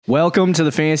Welcome to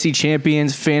the Fantasy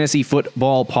Champions Fantasy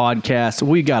Football Podcast.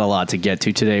 We got a lot to get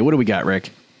to today. What do we got, Rick?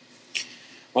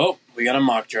 Well, we got a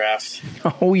mock draft.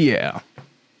 Oh, yeah.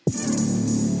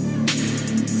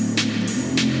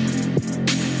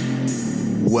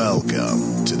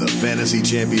 Welcome to the Fantasy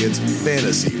Champions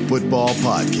Fantasy Football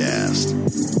Podcast.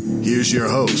 Here's your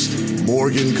host,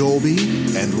 Morgan Colby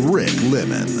and Rick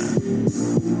Lemon.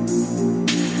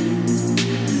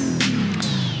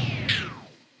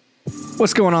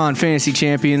 What's going on, Fantasy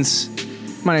Champions?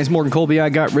 My name is Morgan Colby. I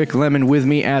got Rick Lemon with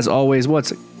me, as always.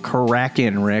 What's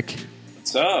cracking, Rick?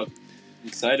 What's up? I'm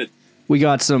excited. We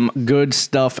got some good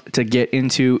stuff to get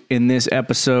into in this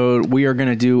episode. We are going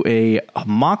to do a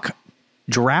mock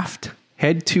draft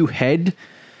head-to-head,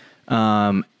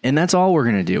 and that's all we're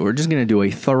going to do. We're just going to do a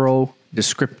thorough,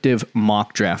 descriptive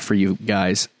mock draft for you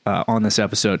guys on this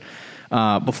episode.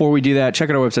 Before we do that, check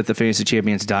out our website,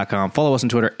 thefantasychampions.com. Follow us on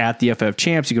Twitter at the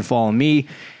FFChamps. You can follow me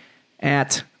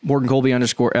at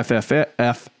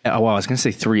MorganColby_FFF. Wow, I was going to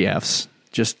say 3 Fs,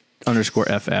 just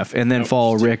 _FF. And then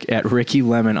follow Rick at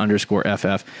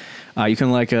RickyLemon_FF. You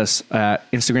can like us at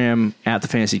Instagram at the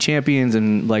Fantasy Champions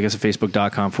and like us at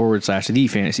Facebook.com/the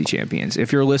Fantasy Champions.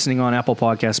 If you're listening on Apple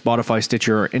Podcasts, Spotify,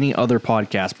 Stitcher, or any other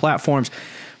podcast platforms,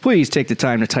 please take the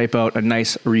time to type out a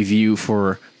nice review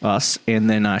for us and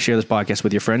then share this podcast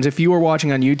with your friends. If you are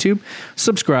watching on YouTube,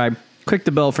 subscribe, click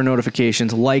the bell for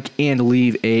notifications, like, and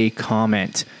leave a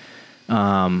comment.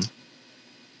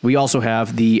 We also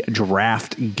have the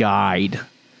draft guide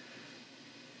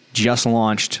just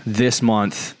launched this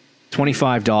month,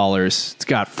 $25. It's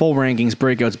got full rankings,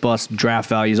 breakouts, busts, draft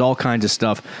values, all kinds of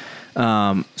stuff.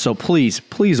 So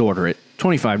please order it.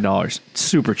 $25. It's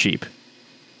super cheap.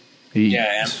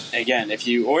 Yeah, and again, if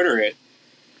you order it,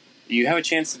 you have a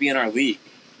chance to be in our league.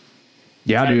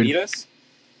 Yeah, dude. Beat us?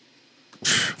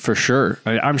 For sure.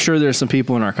 I'm sure there's some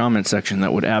people in our comment section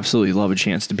that would absolutely love a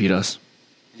chance to beat us.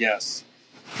 Yes,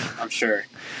 I'm sure.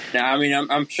 Now, I mean,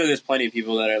 I'm sure there's plenty of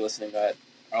people that are listening that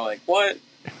are like, what?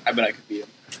 I bet I could beat them.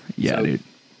 Yeah, so, dude.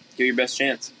 Give your best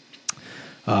chance.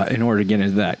 In order to get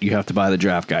into that, you have to buy the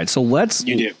draft guide. So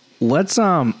You do. Let's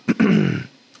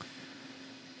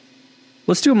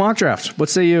do a mock draft. What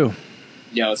say you?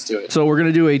 Yeah, let's do it. So we're going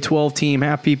to do a 12-team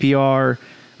half-PPR.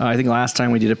 I think last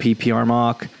time we did a PPR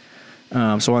mock.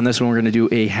 So on this one, we're going to do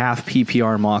a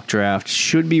half-PPR mock draft.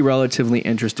 Should be relatively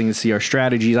interesting to see our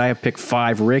strategies. I have pick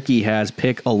 5. Ricky has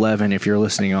pick 11 if you're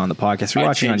listening on the podcast. If you're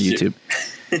watching on YouTube.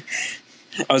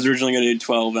 I was originally going to do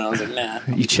 12, and I was like, nah.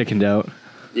 You chickened out?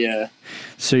 Yeah.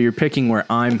 So you're picking where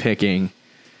I'm picking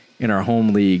in our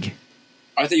home league.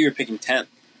 I thought you were picking 10th.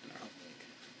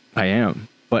 I am,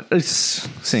 but it's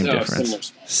same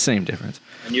difference. Same difference.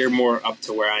 And you're more up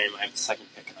to where I am. I have the second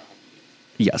pick in our home league.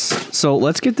 Yes. So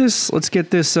let's get this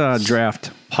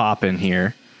draft popping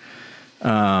here.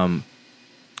 You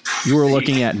were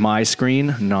looking at my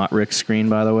screen, not Rick's screen,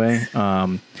 by the way.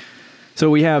 So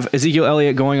we have Ezekiel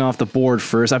Elliott going off the board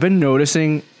first. I've been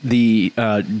noticing the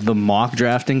mock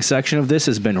drafting section of this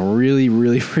has been really,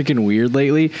 really freaking weird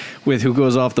lately with who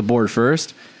goes off the board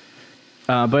first.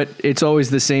 But it's always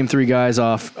the same 3 guys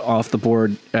off the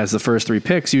board as the first 3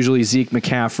 picks, usually Zeke,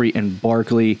 McCaffrey, and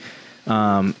Barkley.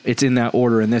 It's in that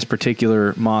order in this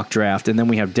particular mock draft. And then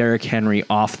we have Derrick Henry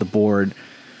off the board.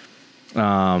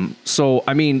 So,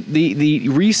 I mean, the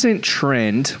recent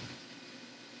trend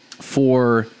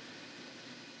for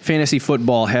fantasy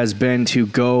football has been to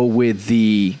go with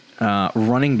the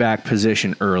running back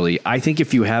position early. I think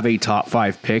if you have a top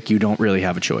 5 pick, you don't really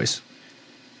have a choice.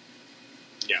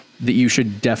 Yeah. That you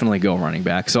should definitely go running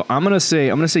back. So I'm gonna say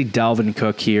Dalvin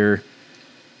Cook here.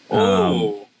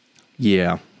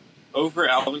 Yeah. Over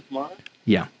Alvin Kamara?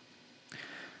 Yeah.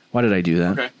 Why did I do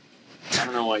that? Okay. I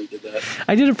don't know why you did that.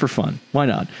 I did it for fun. Why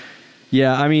not?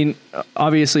 Yeah, I mean,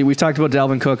 obviously we've talked about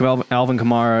Dalvin Cook, Alvin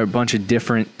Kamara a bunch of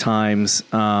different times.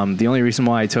 The only reason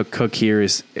why I took Cook here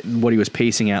is what he was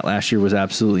pacing at last year was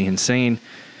absolutely insane.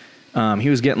 He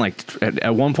was getting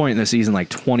at one point in the season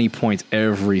 20 points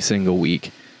every single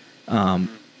week. And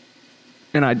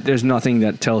there's nothing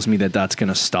that tells me that that's going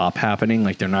to stop happening.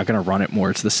 They're not going to run it more.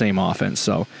 It's the same offense.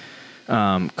 So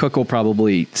Cook will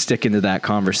probably stick into that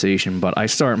conversation, but I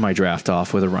start my draft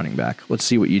off with a running back. Let's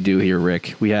see what you do here,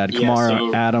 Rick. We had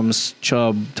Kamara, Adams,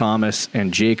 Chubb, Thomas,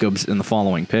 and Jacobs in the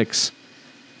following picks.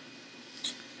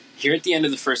 Here at the end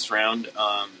of the first round,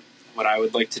 what I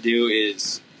would like to do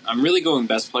is I'm really going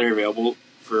best player available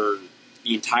for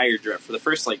the entire draft, for the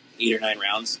first 8 or 9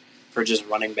 rounds for just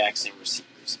running backs and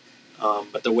receivers.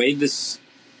 But the way this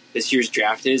year's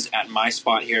draft is, at my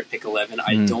spot here at pick 11,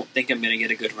 I don't think I'm going to get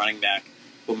a good running back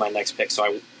with my next pick.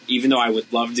 So even though I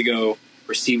would love to go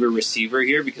receiver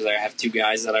here because I have two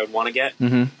guys that I would want to get.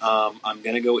 Mm-hmm. I'm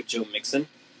going to go with Joe Mixon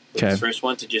with Okay. the first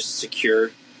one to just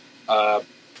secure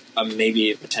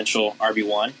maybe a potential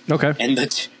RB1. Okay. And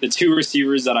the two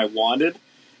receivers that I wanted,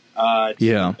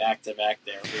 Yeah. back to back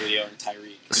there, Julio and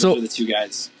Tyreek. Those So- are the two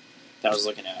guys that I was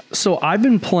looking at. So I've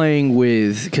been playing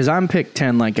with, because I'm pick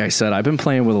 10, like I said, I've been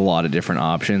playing with a lot of different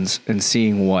options and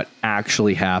seeing what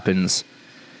actually happens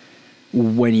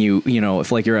when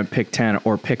if like you're at pick 10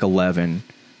 or pick 11,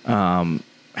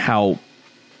 how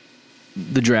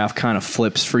the draft kind of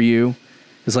flips for you.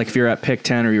 It's like if you're at pick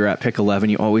 10 or you're at pick 11,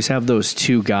 you always have those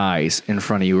two guys in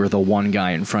front of you or the one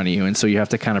guy in front of you. And so you have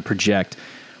to kind of project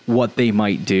what they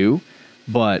might do.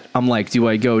 But I'm like, do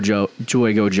I go Joe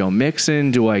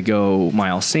Mixon? Do I go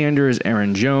Miles Sanders,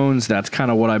 Aaron Jones? That's kind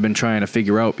of what I've been trying to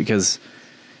figure out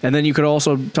and then you could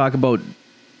also talk about,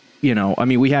 we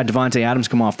had Devontae Adams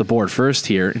come off the board first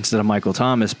here instead of Michael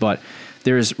Thomas, but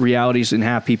there's realities in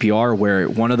half PPR where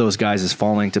one of those guys is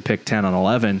falling to pick 10 and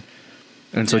 11.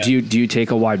 And so do you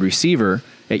take a wide receiver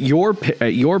at your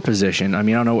position? I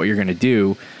mean, I don't know what you're going to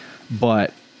do,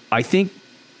 but I think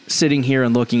sitting here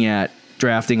and looking at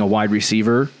drafting a wide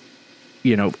receiver,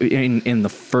 in the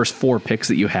first 4 picks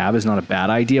that you have is not a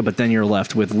bad idea, but then you're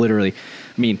left with literally,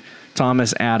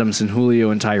 Thomas, Adams, and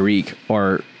Julio and Tyreek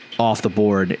are off the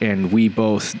board, and we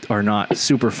both are not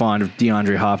super fond of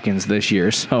DeAndre Hopkins this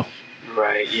year, so.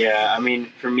 Right, yeah.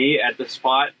 For me, at the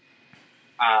spot,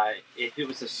 if it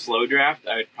was a slow draft,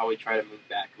 I would probably try to move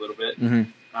back a little bit.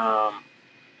 Mm-hmm.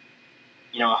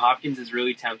 Hopkins is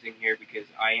really tempting here because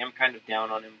I am kind of down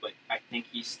on him, but I think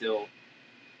he's still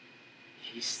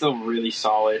really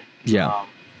solid. Yeah.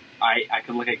 I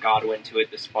could look at Godwin too at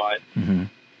this spot. Mm-hmm.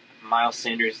 Miles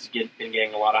Sanders has been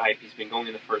getting a lot of hype. He's been going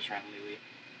in the first round lately.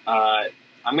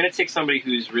 I'm going to take somebody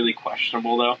who's really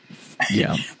questionable, though.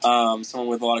 Yeah. Someone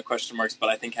with a lot of question marks, but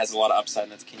I think has a lot of upside,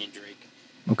 and that's Kenyon Drake.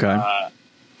 Okay.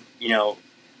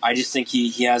 I just think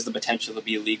he has the potential to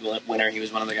be a league winner. He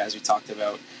was one of the guys we talked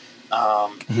about.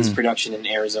 His production in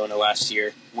Arizona last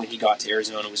year, when he got to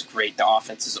Arizona, was great. The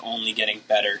offense is only getting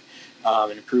better.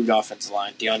 An improved offensive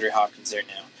line. DeAndre Hopkins there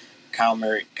now.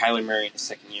 Kyler Murray in his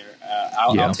second year.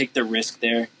 I'll take the risk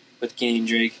there with Kenyon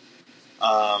Drake.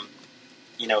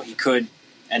 He could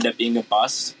end up being a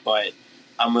bust, but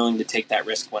I'm willing to take that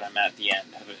risk when I'm at the end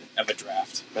of a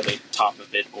draft, whether top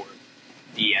of it or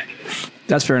the end of it.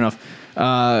 That's fair enough.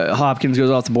 Hopkins goes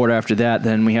off the board after that.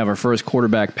 Then we have our first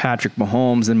quarterback, Patrick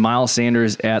Mahomes, then Miles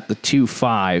Sanders at the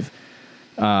 2-5,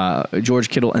 George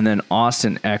Kittle, and then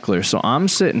Austin Eckler. So I'm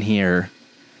sitting here.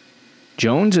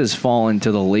 Jones has fallen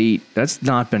to the late. That's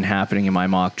not been happening in my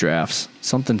mock drafts.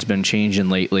 Something's been changing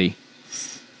lately.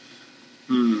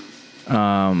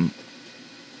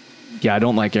 Yeah, I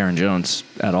don't like Aaron Jones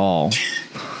at all.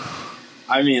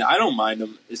 I don't mind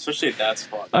him, especially at that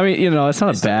spot. It's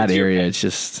not a bad area. It's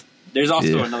just... There's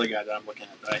also another guy that I'm looking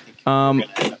at that I think we're going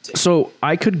to end up taking. So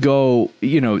I could go,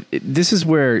 this is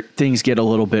where things get a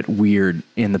little bit weird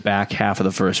in the back half of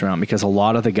the first round because a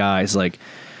lot of the guys, like,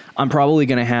 I'm probably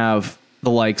going to have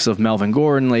the likes of Melvin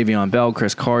Gordon, Le'Veon Bell,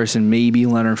 Chris Carson, maybe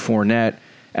Leonard Fournette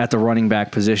at the running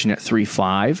back position at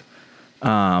 3-5.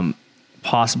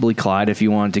 Possibly Clyde if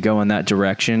you wanted to go in that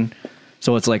direction.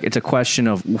 So it's a question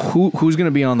of who's going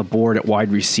to be on the board at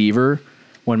wide receiver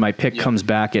when my pick comes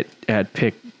back at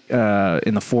pick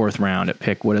in the 4th round at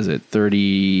pick,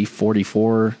 30,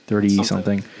 44, 30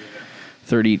 something.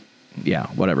 30,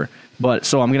 whatever. But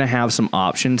so I'm going to have some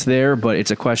options there, but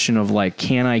it's a question of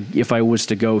if I was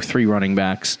to go 3 running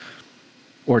backs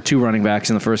or 2 running backs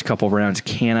in the first couple of rounds,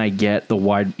 can I get the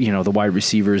wide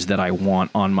receivers that I want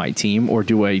on my team, or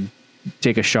do I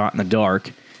take a shot in the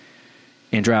dark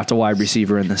and draft a wide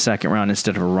receiver in the 2nd round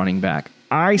instead of a running back?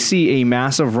 I see a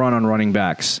massive run on running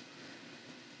backs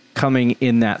coming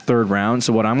in that 3rd round.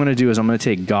 So what I'm going to do is I'm going to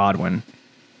take Godwin.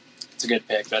 It's a good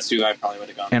pick. That's who I probably would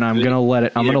have gone. And I'm going to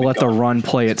let the run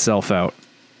play itself out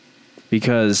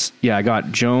because I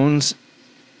got Jones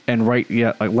and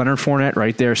Leonard Fournette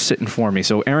right there sitting for me.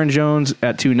 So Aaron Jones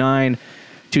at 2-9,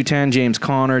 2-10, James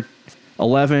Conner,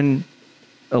 11th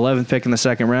pick in the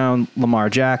 2nd round, Lamar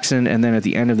Jackson, and then at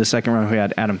the end of the 2nd round we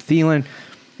had Adam Thielen.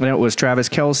 Then it was Travis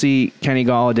Kelce, Kenny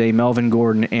Golladay, Melvin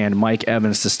Gordon, and Mike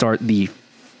Evans to start the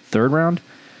 3rd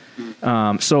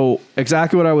round. So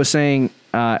exactly what I was saying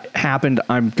happened.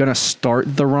 I'm going to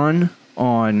start the run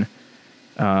on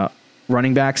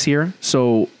running backs here.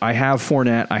 So I have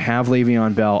Fournette, I have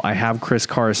Le'Veon Bell, I have Chris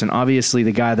Carson. Obviously,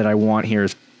 the guy that I want here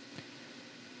is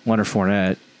Leonard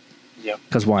Fournette. Yep.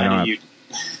 Because why not?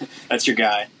 That's your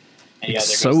guy.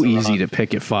 It's so easy to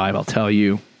pick at 5, I'll tell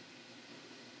you.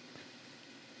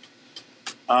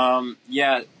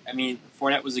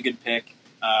 Fournette was a good pick.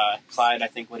 Clyde, I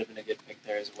think, would have been a good pick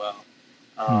there as well.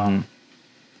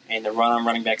 And the run on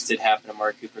running backs did happen.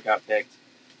 Amari Cooper got picked.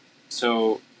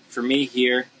 So for me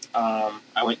here,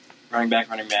 I went running back,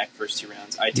 first 2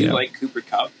 rounds. I do like Cooper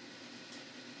Kupp.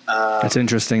 It's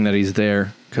interesting that he's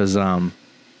there because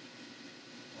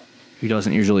he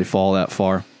doesn't usually fall that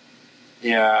far.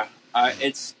 Yeah,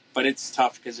 it's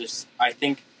tough because I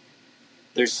think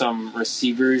there's some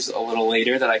receivers a little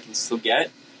later that I can still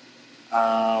get.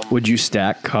 Would you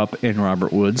stack Kupp and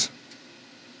Robert Woods?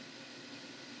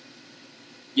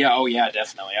 Yeah,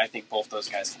 definitely. I think both those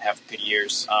guys can have good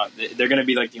years. They're going to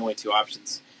be like the only 2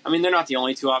 options. I mean, they're not the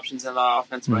only 2 options in the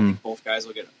offense, but I think both guys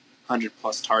will get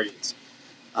 100-plus targets.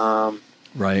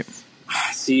 Right.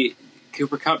 See,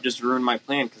 Cooper Kupp just ruined my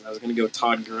plan because I was going to go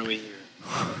Todd Gurley here.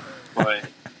 But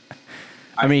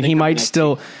I mean, he might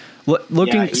still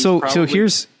looking. Yeah, so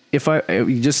here's if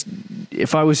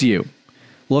I was you,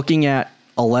 looking at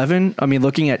 11. I mean,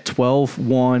 looking at 12,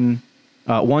 1,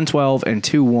 112 and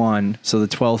 2-1. So the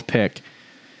 12th pick,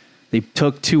 they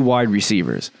took 2 wide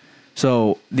receivers.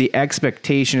 So the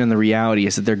expectation and the reality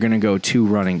is that they're going to go 2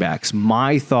 running backs.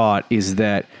 My thought is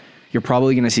that you're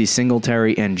probably going to see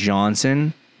Singletary and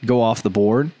Johnson go off the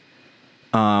board.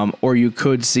 Or you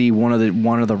could see one of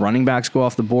the running backs go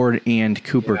off the board and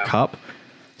Cooper Kupp.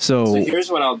 So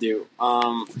here's what I'll do.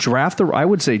 I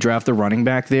would say draft the running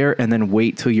back there and then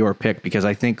wait till your pick because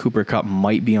I think Cooper Kupp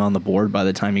might be on the board by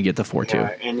the time you get to 4-2.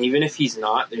 Yeah, and even if he's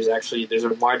not, there's a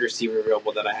wide receiver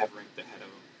available that I have ranked ahead of him.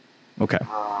 Okay.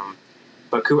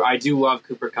 But I do love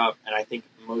Cooper Kupp, and I think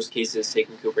in most cases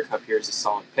taking Cooper Kupp here is a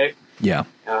solid pick. Yeah.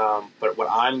 But what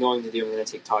I'm going to do, I'm going to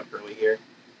take Todd Gurley here.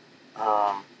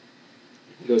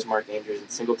 He goes Mark Andrews and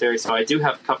Singletary. So I do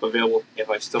have Kupp available if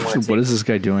I still want to take What is this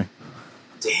guy doing?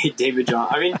 David John.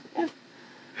 I mean,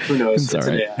 who knows? It's all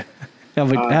right.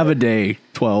 Have a day,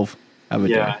 12. Have a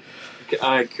day.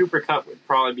 Cooper Kupp would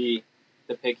probably be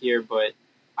the pick here, but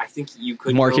I think you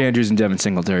could Mark Andrews and Devin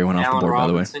Singletary went off the board, by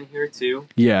the way. Robinson here, too.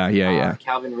 Yeah.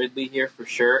 Calvin Ridley here for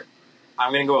sure.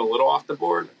 I'm going to go a little off the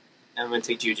board, and I'm going to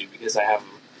take Juju because I have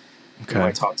him in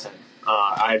my top 10.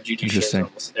 I have Juju shares in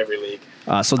almost every league.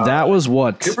 So that was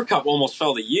what Cooper Kupp almost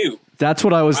fell to you. That's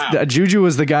what I was. Wow. Juju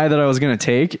was the guy that I was going to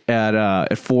take at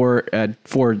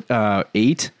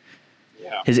 4-8.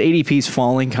 Yeah. His ADP's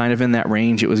falling kind of in that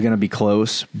range. It was going to be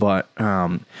close, but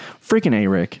freaking A,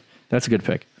 Rick. That's a good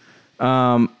pick.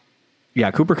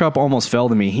 Yeah, Cooper Kupp almost fell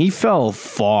to me. He fell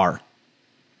far.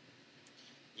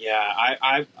 Yeah,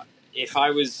 I if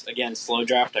I was again slow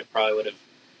draft, I probably would have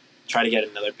tried to get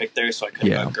another pick there, so I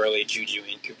could have got Gurley, Juju,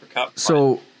 and Cooper Kupp.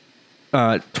 So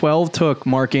 12 took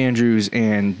Mark Andrews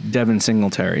and Devin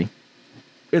Singletary.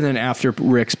 And then after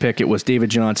Rick's pick, it was David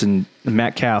Johnson,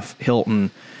 Metcalf,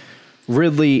 Hilton,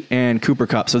 Ridley, and Cooper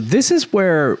Kupp. So this is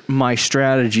where my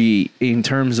strategy in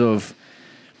terms of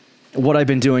what I've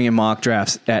been doing in mock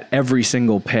drafts at every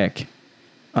single pick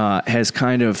has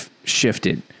kind of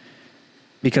shifted.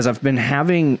 Because I've been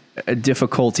having a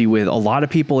difficulty with a lot of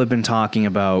people have been talking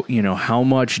about, how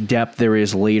much depth there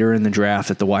is later in the draft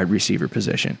at the wide receiver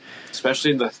position.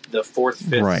 Especially in the 4th,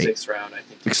 5th, 6th round, I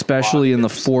think. Especially in the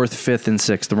 4th, 5th, and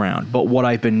 6th round. But what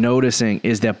I've been noticing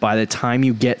is that by the time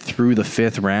you get through the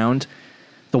 5th round,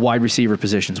 the wide receiver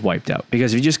position's wiped out.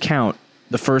 Because if you just count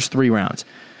the first 3 rounds,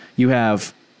 you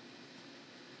have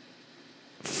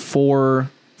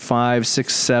 4, 5,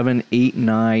 6, 7, 8,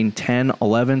 9, 10,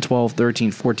 11, 12,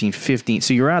 13, 14, 15.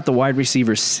 So you're at the wide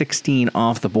receiver 16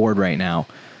 off the board right now.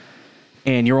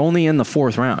 And you're only in the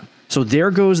 4th round. So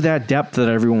there goes that depth that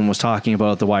everyone was talking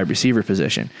about at the wide receiver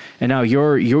position. And now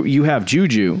you have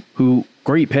Juju, who,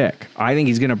 great pick. I think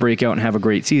he's going to break out and have a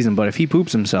great season. But if he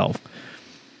poops himself,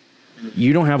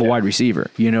 you don't have a wide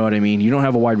receiver. You know what I mean? You don't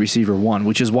have a wide receiver 1,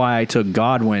 which is why I took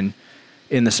Godwin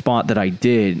in the spot that I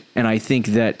did. And I think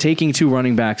that taking 2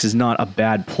 running backs is not a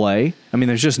bad play. I mean,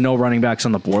 there's just no running backs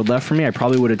on the board left for me. I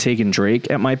probably would have taken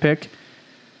Drake at my pick.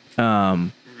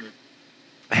 Had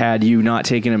you not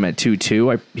taken him at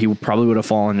 2-2, he probably would have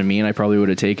fallen to me, and I probably would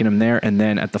have taken him there. And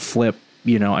then at the flip,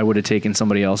 I would have taken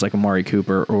somebody else like Amari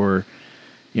Cooper or,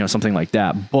 something like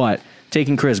that. But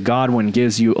taking Chris Godwin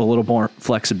gives you a little more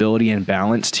flexibility and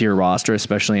balance to your roster,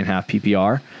 especially in half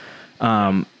PPR.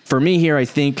 For me here, I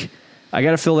think I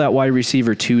got to fill that wide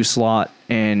receiver 2 slot,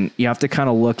 and you have to kind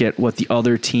of look at what the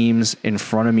other teams in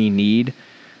front of me need.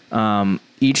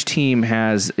 Each team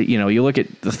has, you look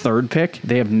at the 3rd pick,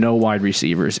 they have no wide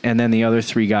receivers, and then the other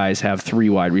 3 guys have 3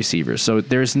 wide receivers. So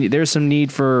there's some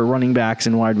need for running backs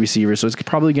and wide receivers, so it's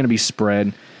probably going to be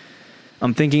spread.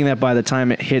 I'm thinking that by the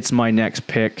time it hits my next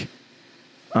pick,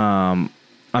 I'm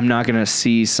not going to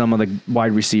see some of the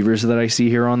wide receivers that I see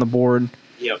here on the board.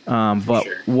 Yep. But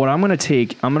sure. what I'm going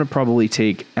to probably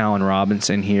take Allen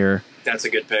Robinson here. That's a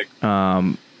good pick.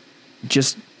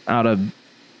 Just out of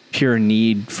pure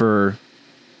need for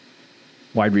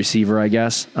wide receiver, I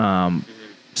guess.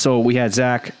 So we had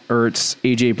Zach Ertz,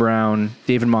 A.J. Brown,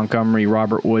 David Montgomery,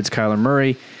 Robert Woods, Kyler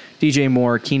Murray, DJ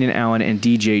Moore, Keenan Allen, and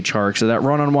DJ Chark. So that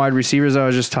run on wide receivers I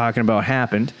was just talking about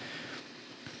happened.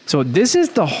 So this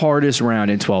is the hardest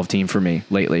round in 12-team for me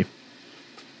lately.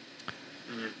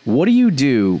 What do you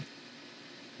do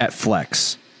at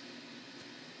flex?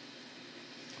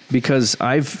 Because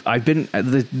I've been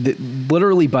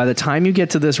literally by the time you get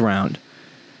to this round,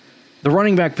 the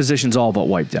running back position's all but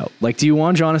wiped out. Like, do you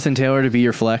want Jonathan Taylor to be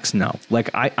your flex? No.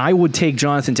 Like, I would take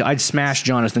Jonathan Taylor. I'd smash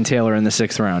Jonathan Taylor in the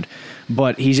 6th round,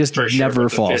 but he just never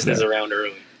falls there. The 5th is around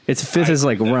early. It's 5th is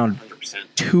like around 100%.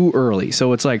 Too early.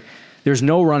 So it's like there's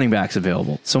no running backs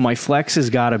available. So my flex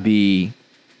has got to be,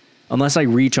 unless I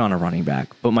reach on a running back,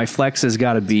 but my flex has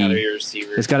got to be,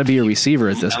 it's got to be a receiver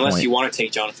at this point. Unless you want to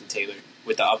take Jonathan Taylor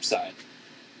with the upside.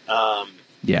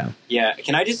 Yeah.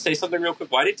 Can I just say something real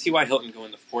quick? Why did T.Y. Hilton go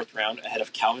in the 4th round ahead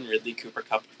of Calvin Ridley, Cooper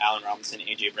Kupp, Allen Robinson,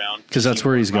 A.J. Brown? Because that's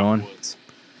where he's going. Woods?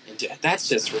 And that's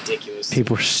just ridiculous.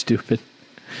 People are stupid.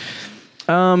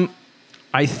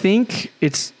 I think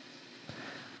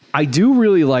I do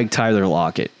really like Tyler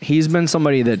Lockett. He's been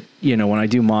somebody that, when I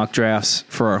do mock drafts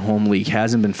for our home league,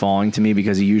 hasn't been falling to me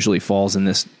because he usually falls in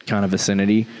this kind of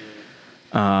vicinity.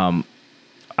 I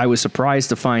was surprised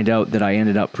to find out that I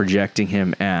ended up projecting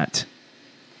him at,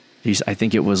 I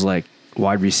think it was like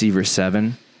wide receiver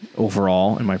 7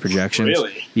 overall in my projections.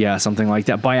 Really? Yeah, something like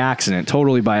that. By accident.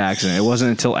 Totally by accident. It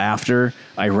wasn't until after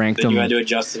I ranked them. You had to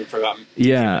adjust and forgot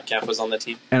Metcalf was on the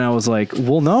team. And I was like,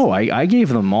 well, no, I gave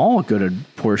them all a good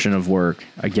portion of work,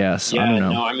 I guess. Yeah, I don't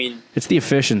know. No, I mean, it's the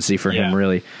efficiency for him,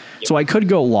 really. Yeah. So I could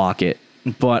go Lockett,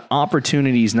 but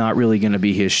opportunity is not really going to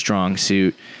be his strong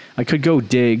suit. I could go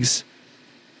Diggs.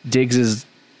 Diggs is,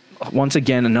 once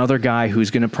again, another guy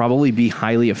who's going to probably be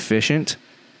highly efficient,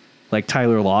 like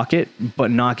Tyler Lockett,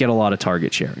 but not get a lot of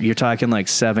target share. You're talking like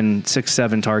 7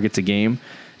 targets a game,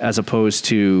 as opposed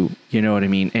to, you know what I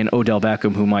mean, and Odell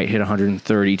Beckham, who might hit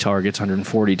 130 targets,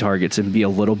 140 targets, and be a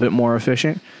little bit more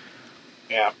efficient.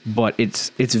 Yeah. But it's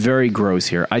very gross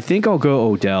here. I think I'll go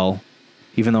Odell,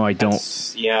 even though I don't.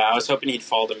 I was hoping he'd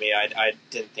fall to me. I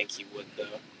didn't think he would,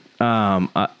 though.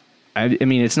 I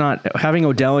mean, it's not having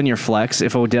Odell in your flex.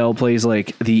 If Odell plays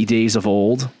like the days of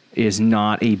old, is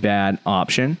not a bad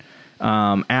option.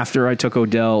 After I took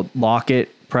Odell,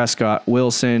 Lockett, Prescott,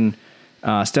 Wilson,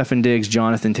 Stephen Diggs,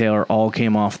 Jonathan Taylor all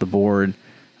came off the board.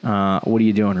 What are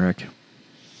you doing, Rick?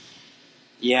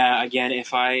 Yeah, again,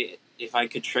 if I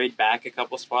could trade back a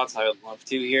couple spots, I would love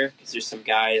to here, because there's some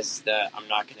guys that I'm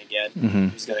not going to get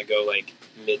who's going to go like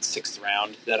mid-6th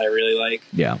round that I really like.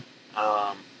 Yeah.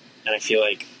 And I feel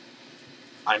like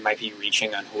I might be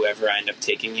reaching on whoever I end up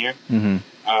taking here.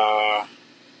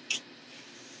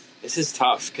 This is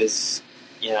tough because,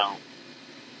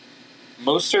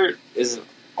 Mostert isn't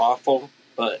awful,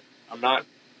 but I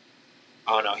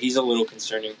don't know, he's a little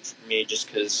concerning for me just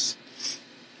because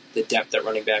the depth at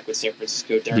running back with San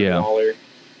Francisco, Darren Waller,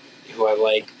 who I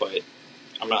like, but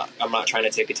I'm not trying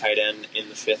to take a tight end in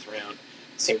the 5th round.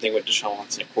 Same thing with Deshaun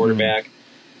Watson at quarterback.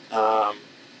 I'm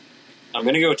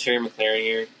going to go with Terry McLaurin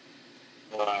here.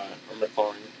 Or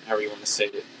McLaurin, however you want to say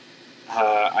it.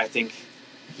 I think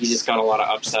he's just got a lot of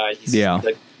upside. He's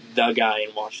the guy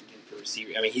in Washington for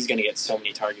receiver. I mean, he's going to get so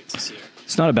many targets this year.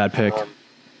 It's not a bad pick.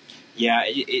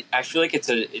 I feel like it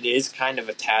is kind of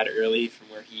a tad early from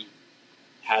where he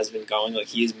has been going. Like,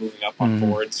 he is moving up on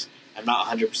boards. I'm not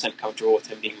 100% comfortable with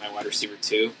him being my wide receiver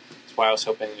 2. That's why I was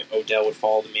hoping Odell would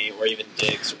fall to me, or even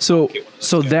Diggs. So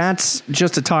that's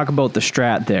just to talk about the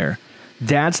strat there.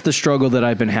 That's the struggle that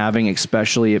I've been having,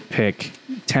 especially at pick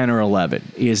 10 or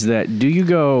 11, is that do you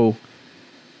go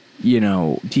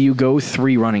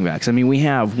 3 running backs? I mean, we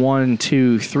have 1,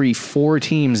 2, 3, 4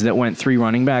 teams that went 3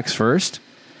 running backs first.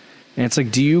 And it's like,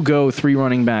 do you go 3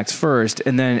 running backs first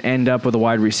and then end up with a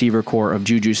wide receiver core of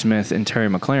Juju Smith and Terry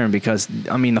McLaurin? Because,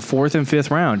 I mean, the 4th and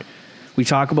 5th round, we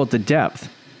talk about the depth.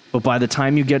 But by the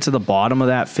time you get to the bottom of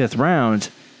that 5th round,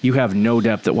 you have no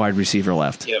depth at wide receiver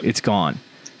left. Yep. It's gone.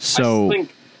 So I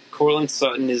think Courtland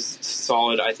Sutton is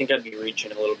solid. I think I'd be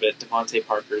reaching a little bit. Devontae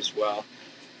Parker as well.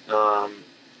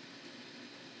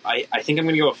 I think I'm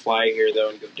going to go a fly here, though,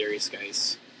 and go Darius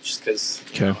Geis. Just because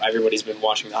everybody's been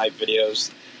watching the hype videos.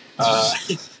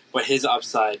 But his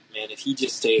upside, man, if he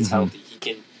just stays healthy,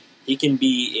 he can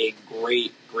be a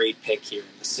great pick here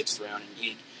in the 6th round. And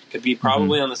he could be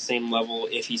probably on the same level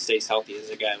if he stays healthy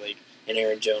as a guy like an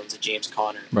Aaron Jones, a James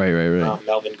Conner, right.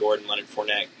 Melvin Gordon, Leonard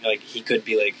Fournette. Like, he could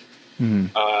be like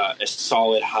a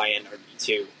solid high-end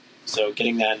RB2. So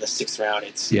getting that in the 6th round,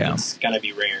 it's going to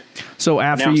be rare. So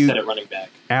after you set at running back.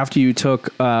 After you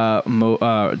took McLaren,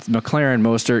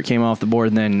 Mostert came off the board,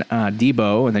 and then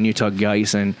Debo, and then you took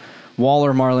Geis and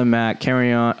Waller, Marlon Mack,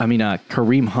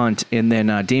 Kareem Hunt, and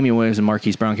then Damian Williams and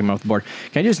Marquise Brown came off the board.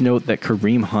 Can I just note that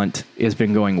Kareem Hunt has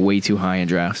been going way too high in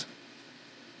drafts?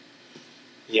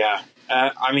 Yeah.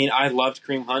 I loved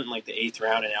Kareem Hunt in like the 8th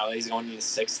round, and now he's going in the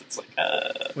 6th. It's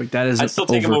like that is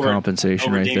overcompensation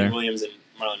over right Damian there. Williams and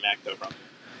Marlon Mack, though,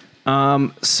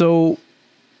 probably. So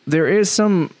there is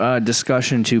some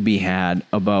discussion to be had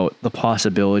about the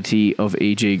possibility of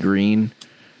AJ Green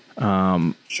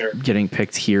getting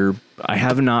picked here. I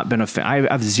have not been a fan. I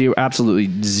have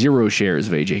absolutely zero shares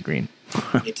of AJ Green.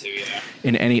 Me too, yeah.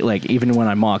 In any, even when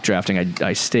I'm mock drafting,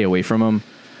 I stay away from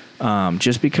him.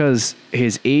 Just because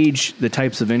his age, the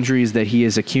types of injuries that he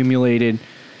has accumulated,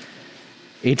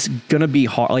 it's going to be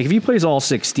hard. Like, if he plays all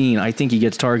 16, I think he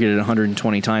gets targeted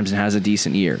 120 times and has a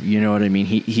decent year. You know what I mean?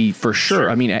 He for sure.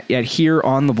 I mean, at here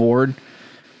on the board,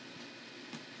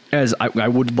 as I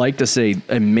would like to say,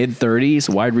 a mid-30s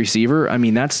wide receiver, I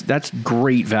mean, that's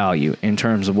great value in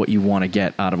terms of what you want to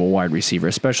get out of a wide receiver,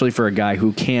 especially for a guy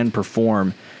who can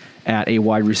perform at a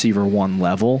wide receiver 1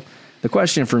 level. The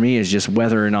question for me is just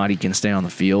whether or not he can stay on the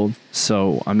field.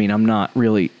 So, I mean, I'm not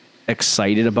really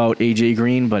excited about AJ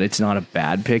Green, but it's not a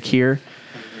bad pick here.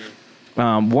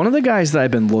 One of the guys that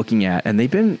I've been looking at, and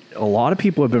a lot of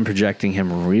people have been projecting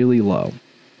him really low,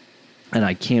 and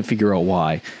I can't figure out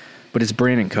why, but it's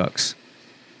Brandon Cooks.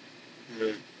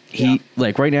 He,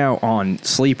 right now on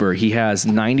Sleeper, he has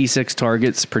 96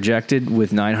 targets projected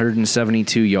with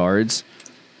 972 yards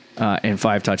and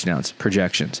 5 touchdowns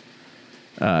projections,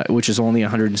 which is only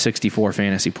 164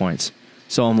 fantasy points.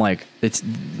 So I'm like,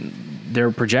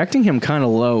 they're projecting him kind of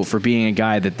low for being a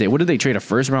guy that what did they trade a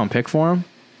 1st round pick for him?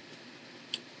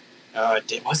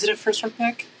 Was it a 1st round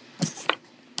pick?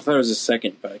 I thought it was a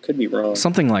 2nd, but I could be wrong.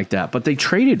 Something like that. But they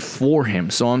traded for him.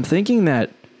 So I'm thinking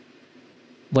that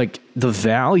the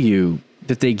value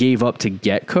that they gave up to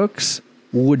get Cooks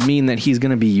would mean that he's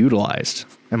going to be utilized.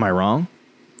 Am I wrong?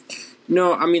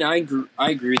 No, I mean, I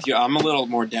agree with you. I'm a little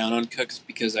more down on Cooks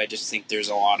because I just think there's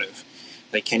a lot of,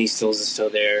 Kenny Stills is still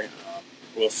there.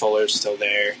 Will Fuller's still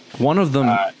there. One of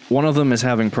them is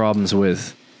having problems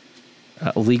with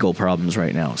legal problems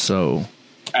right now. So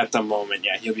at the moment,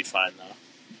 yeah, he'll be fine though.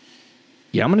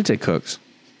 Yeah, I'm going to take Cooks.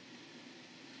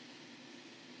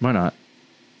 Why not?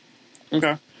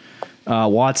 Okay.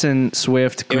 Watson,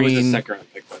 Swift, Green, it was a 2nd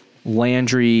round pick,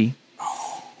 Landry,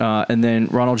 and then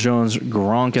Ronald Jones,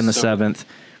 Gronk in the 7th,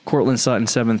 Cortland Sutton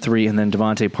 7-3, and then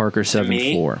Devontae Parker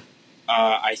 7-4.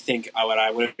 I think what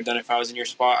I would have done if I was in your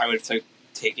spot, I would have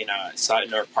taken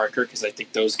Sutton or Parker because I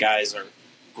think those guys are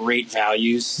great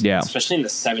values, especially in the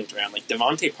 7th round.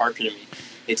 Devontae Parker, to me,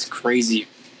 it's crazy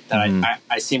that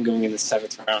I see him going in the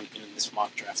 7th round in this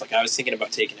mock draft. I was thinking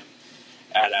about taking him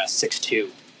at 6'2",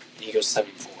 and he goes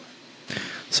 7'4".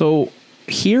 So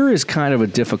here is kind of a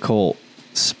difficult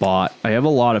spot. I have a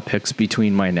lot of picks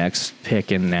between my next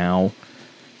pick and now.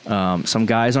 Some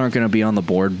guys aren't going to be on the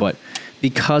board, but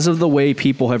because of the way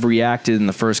people have reacted in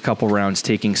the first couple rounds,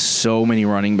 taking so many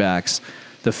running backs,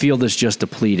 the field is just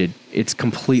depleted. It's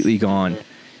completely gone.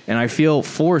 And I feel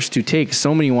forced to take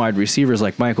so many wide receivers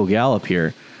like Michael Gallup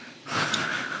here.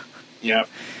 Yeah.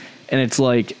 And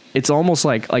it's almost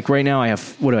like right now I have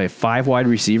 5 wide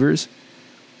receivers.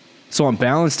 So I'm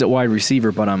balanced at wide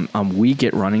receiver, but I'm weak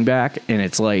at running back, and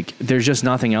it's there's just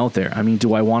nothing out there. I mean,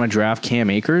 do I want to draft Cam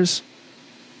Akers?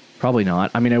 Probably not.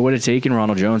 I mean, I would have taken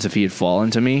Ronald Jones if he had fallen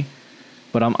to me,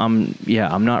 but I'm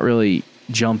not really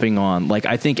jumping on.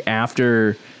 I think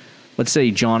after, let's say,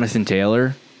 Jonathan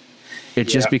Taylor, it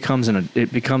just becomes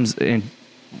the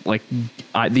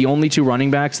only 2 running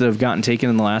backs that have gotten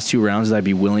taken in the last 2 rounds that I'd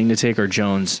be willing to take are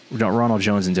Ronald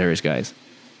Jones and Darius Guys.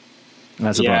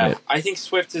 That's about it. I think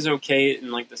Swift is okay in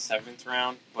the 7th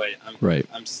round, but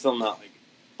I'm still not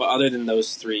but other than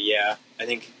those 3, I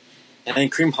think. And then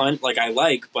Kareem Hunt, but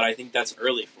I think that's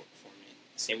early for me.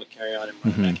 Same with Carry-On and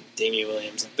Marlon Mack and Damian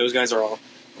Williams. Those guys are all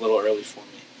a little early for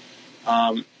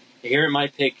me. Here at my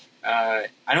pick, I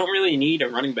don't really need a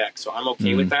running back, so I'm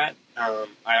okay with that. I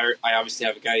obviously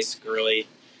have guys Gurley,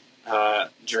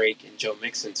 Drake, and Joe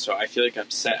Mixon, so I feel like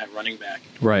I'm set at running back.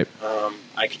 Right.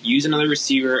 I could use another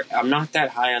receiver. I'm not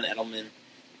that high on Edelman.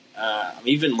 I'm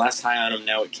even less high on him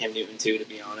now with Cam Newton, too, to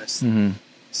be honest.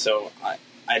 So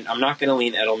I'm not going to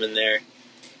lean Edelman there.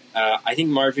 I think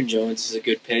Marvin Jones is a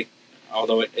good pick,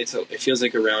 although it feels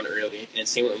like a round early, and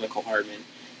same with Michael Hardman.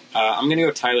 I'm going to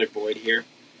go Tyler Boyd here.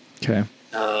 Okay.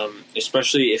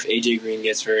 Especially if AJ Green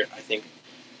gets hurt, I think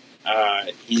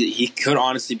He could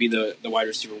honestly be the wide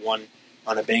receiver one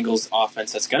on a Bengals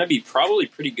offense that's going to be probably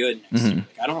pretty good next year.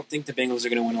 Like, I don't think the Bengals are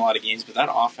going to win a lot of games, but that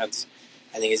offense,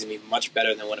 I think, is going to be much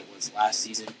better than what it was last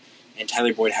season. And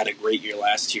Tyler Boyd had a great year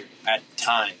last year at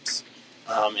times.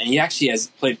 And he actually has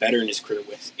played better in his career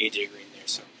with A.J. Green there.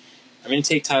 So I'm going to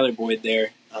take Tyler Boyd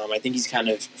there. I think he's kind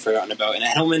of forgotten about. And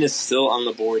Edelman is still on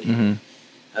the board here.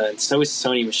 And so is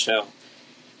Sony Michel.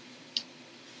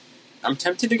 I'm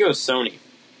tempted to go Sony.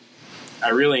 I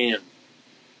really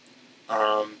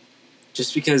am.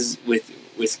 Just because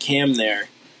with Cam there,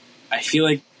 I feel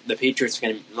like the Patriots are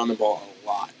going to run the ball a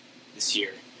lot this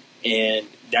year. And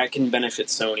that can benefit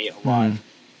Sony a lot.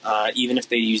 Even if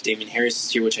they use Damian Harris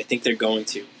this year, which I think they're going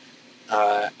to.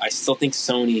 I still think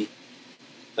Sony,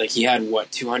 like, he had,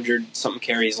 200-something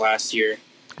carries last year.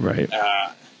 Right.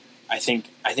 I think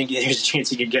there's a chance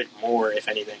he could get more, if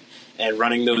anything. And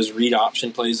running those read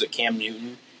option plays with Cam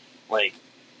Newton, like,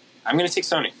 I'm going to take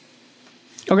Sony.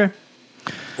 Okay.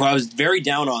 Well, I was very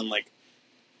down on, like,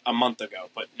 a month ago,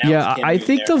 but now yeah, I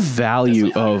think the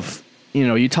value of,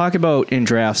 you talk about in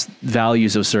drafts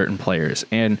values of certain players,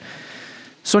 and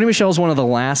Sony Michel is one of the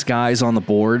last guys on the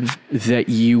board that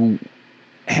you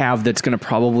have that's going to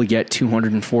probably get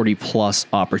 240 plus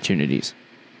opportunities.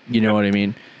 You know what I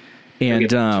mean? And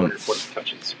 240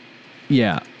 touches.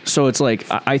 Yeah, so it's like,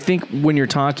 I think when you're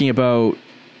talking about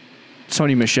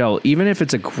Sony Michel, even if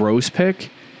it's a gross pick,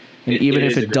 and even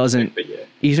if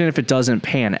it doesn't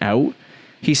pan out,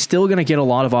 he's still going to get a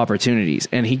lot of opportunities,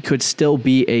 and he could still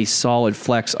be a solid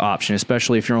flex option,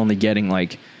 especially if you're only getting,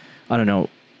 like, I don't know,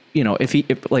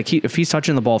 if he's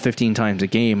touching the ball 15 times a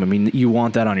game. I mean, you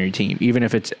want that on your team, even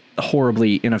if it's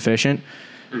horribly inefficient.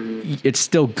 It's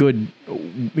still good.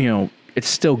 It's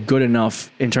still good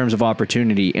enough in terms of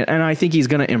opportunity, and I think he's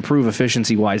going to improve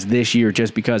efficiency wise this year,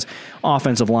 just because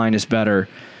offensive line is better.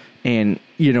 And,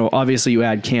 obviously you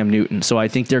add Cam Newton. So I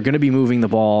think they're going to be moving the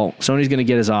ball. Sony's going to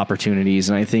get his opportunities.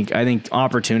 And I think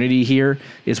opportunity here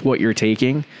is what you're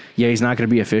taking. Yeah, he's not going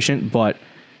to be efficient, but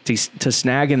to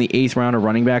snag in the 8th round a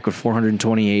running back with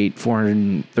 428,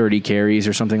 430 carries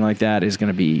or something like that is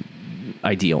going to be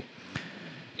ideal.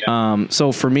 Yeah.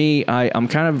 So for me, I'm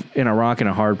kind of in a rock and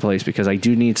a hard place, because I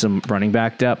do need some running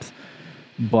back depth,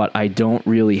 but I don't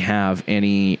really have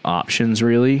any options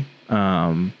really.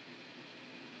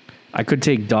 I could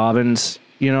take Dobbins.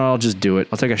 I'll just do it.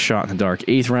 I'll take a shot in the dark.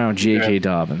 8th round, J.K.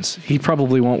 Dobbins. He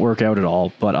probably won't work out at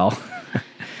all, but I'll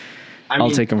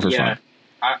take him for fun.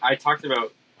 I talked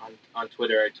about on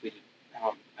Twitter. I tweeted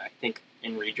I think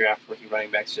in redraft rookie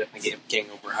running backs are definitely getting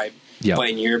overhyped. Yep. But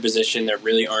in your position, there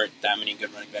really aren't that many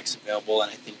good running backs available,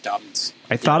 and I think Dobbins.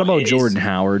 I thought about Jordan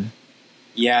Howard.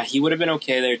 Yeah, he would have been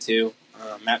okay there too.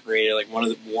 Matt Breida, like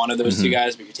one of those two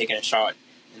guys, but you're taking a shot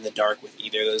in the dark with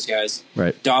either of those guys.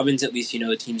 Right. Dobbins, at least the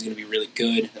team's going to be really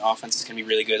good. The offense is going to be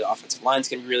really good. The offensive line's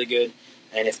going to be really good.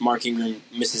 And if Mark Ingram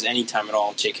misses any time at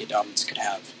all, J.K. Dobbins could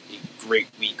have a great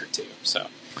week or two. So,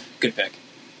 good pick.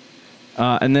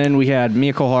 And then we had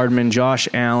Mecole Hardman, Josh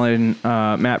Allen,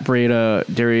 Matt Breida,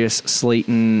 Darius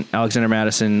Slayton, Alexander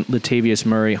Madison, Latavius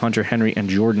Murray, Hunter Henry, and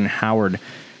Jordan Howard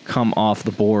come off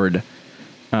the board.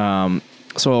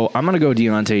 So I'm going to go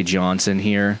Deontay Johnson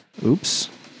here. Oops.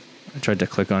 I tried to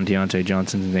click on Deontay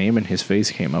Johnson's name, and his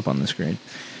face came up on the screen.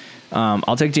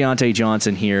 I'll take Deontay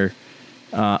Johnson here.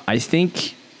 I'm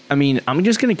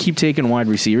just going to keep taking wide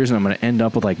receivers, and I'm going to end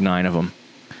up with like 9 of them,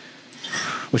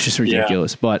 which is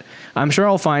ridiculous. Yeah. But I'm sure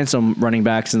I'll find some running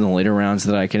backs in the later rounds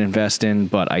that I can invest in.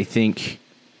 But I think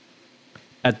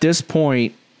at this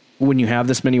point, when you have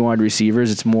this many wide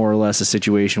receivers, it's more or less a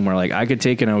situation where, like, I could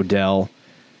take an Odell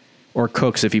or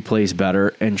Cooks if he plays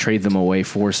better and trade them away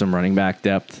for some running back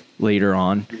depth later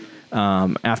on.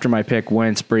 After my pick,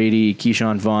 Wentz, Brady,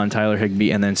 Keyshawn Vaughn, Tyler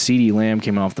Higbee, and then CeeDee Lamb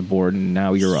came off the board, and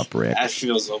now you're up, Rick. That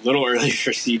feels a little early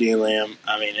for CeeDee Lamb.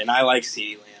 And I like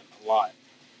CeeDee Lamb a lot.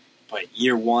 But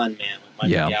year one, man, with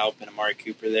Michael Gallup and Amari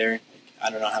Cooper there, I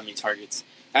don't know how many targets.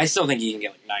 I still think he can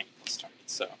get like 90-plus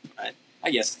targets, so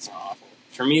I guess it's not awful.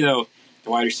 For me, though,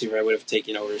 the wide receiver I would have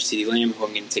taken over CeeDee Lamb, who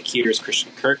I'm going to take here, is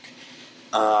Christian Kirk.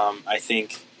 I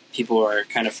think people are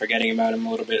kind of forgetting about him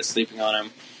a little bit, sleeping on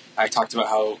him. I talked about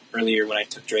how earlier when I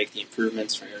took Drake, the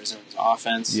improvements for Arizona's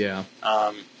offense. Yeah.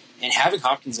 And having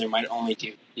Hopkins there might only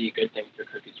be a good thing for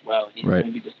Kirk as well. He's going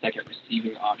to be the second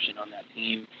receiving option on that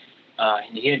team.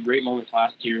 And he had great moments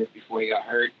last year before he got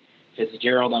hurt.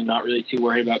 Fitzgerald, I'm not really too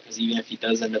worried about, because even if he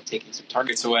does end up taking some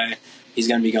targets away, he's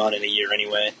going to be gone in a year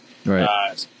anyway.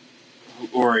 Right.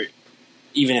 Or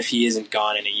even if he isn't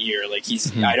gone in a year, like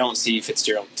I don't see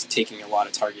Fitzgerald taking a lot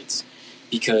of targets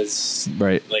because,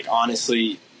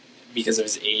 honestly, because of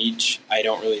his age, I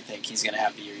don't really think he's going to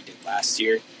have the year he did last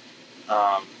year.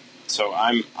 So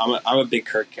I'm a big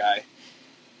Kirk guy.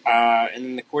 And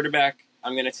then the quarterback,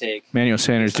 I'm going to take Manuel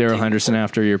Sanders, Darrell Henderson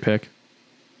after your pick.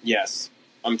 Yes,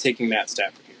 I'm taking Matt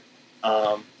Stafford here.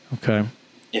 Okay.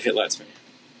 If it lets me.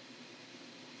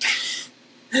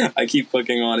 I keep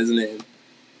clicking on his name.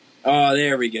 Oh,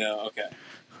 there we go. Okay.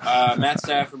 Matt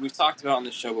Stafford, we've talked about on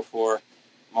this show before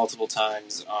multiple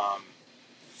times.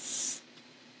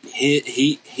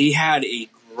 He had a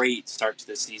great start to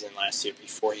the season last year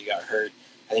before he got hurt.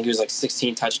 I think it was like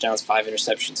 16 touchdowns, 5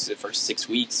 interceptions the first 6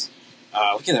 weeks.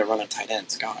 Look at that run on tight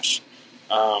ends. Gosh.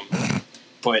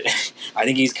 But I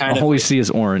think he's kind of... All we see is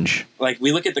orange. Like,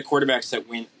 we look at the quarterbacks that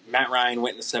went. Matt Ryan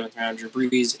went in the 7th round. Drew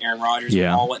Brees, Aaron Rodgers,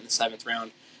 all went in the 7th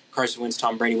round. Carson Wentz,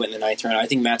 Tom Brady went in the 9th round. I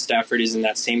think Matt Stafford is in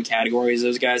that same category as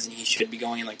those guys, and he should be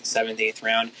going in like the 7th, 8th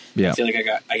round. Yeah. I feel like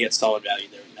I get solid value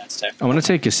there with Matt Stafford. I want to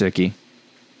take Gesicki.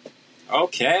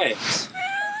 Okay.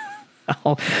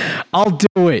 I'll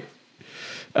do it.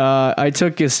 I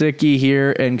took Gesicki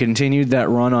here and continued that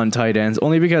run on tight ends,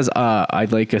 only because I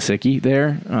like Gesicki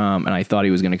there, and I thought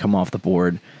he was going to come off the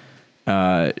board.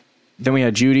 Then we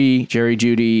had Jerry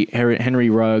Jeudy, Henry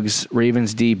Ruggs,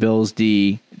 Ravens D, Bills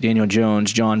D, Daniel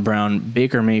Jones, John Brown,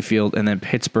 Baker Mayfield, and then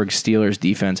Pittsburgh Steelers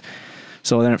defense.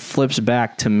 So then it flips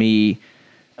back to me.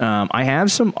 I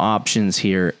have some options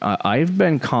here. I've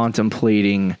been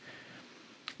contemplating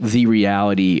the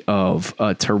reality of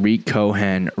a Tariq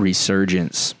Cohen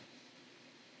resurgence.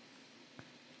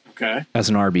 Okay. As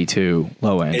an RB2,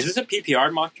 low end. Is this a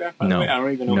PPR mock draft, by the way? I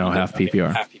don't even know. No, half PPR.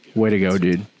 Okay, half PPR. Way to go,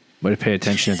 dude. Way to pay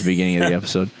attention at the beginning of the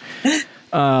episode.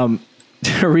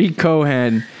 Tariq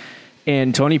Cohen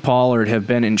and Tony Pollard have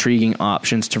been intriguing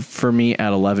options for me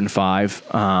at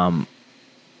 11.5.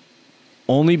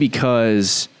 Only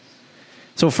because...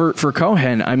 So for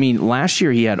Cohen, I mean, last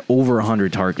year he had over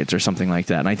 100 targets or something like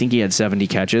that, and I think he had 70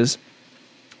 catches.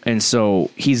 And so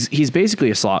he's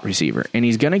basically a slot receiver, and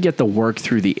he's going to get the work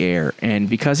through the air. And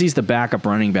because he's the backup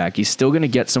running back, he's still going to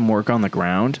get some work on the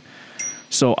ground.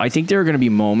 So I think there are going to be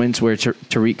moments where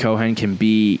Tariq Cohen can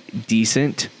be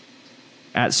decent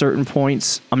at certain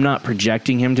points. I'm not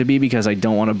projecting him to be because I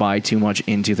don't want to buy too much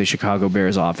into the Chicago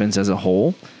Bears offense as a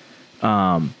whole.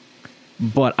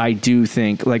 But I do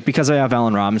think, like, because I have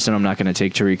Allen Robinson, I'm not going to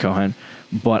take Tariq Cohen.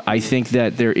 But I think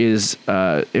that there is,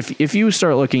 if you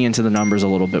start looking into the numbers a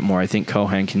little bit more, I think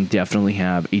Cohen can definitely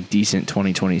have a decent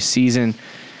 2020 season.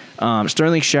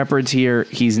 Sterling Shepard's here.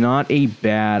 He's not a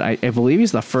bad... I believe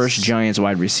he's the first Giants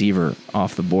wide receiver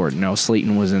off the board. No,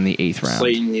 Slayton was in the 8th round.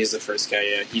 Slayton is the first guy,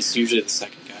 yeah. He's usually the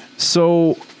second guy.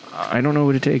 So, I don't know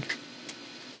who to take.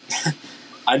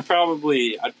 I'd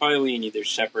probably lean either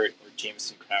Shepard or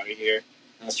Jameson Crowder here.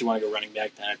 Unless you want to go running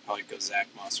back, then I'd probably go Zach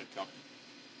Moss or Cohen.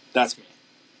 That's me.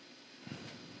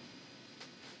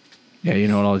 Yeah, you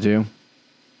know what I'll do?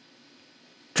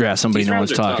 Draft somebody no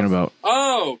one's talking about.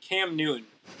 Oh, Cam Newton.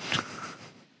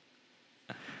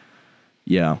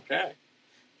 Yeah. Okay.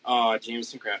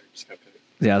 Jameson Crowder just got picked.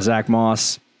 Yeah, Zach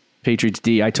Moss, Patriots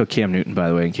D. I took Cam Newton, by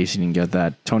the way, in case you didn't get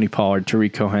that. Tony Pollard,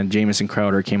 Tariq Cohen, Jameson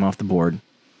Crowder came off the board.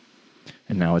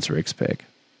 And now it's Rick's pick.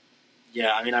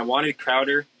 Yeah, I mean, I wanted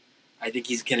Crowder. I think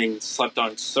he's getting slept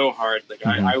on so hard. Like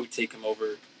I would take him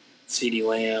over CeeDee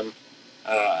Lamb,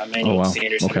 Emmanuel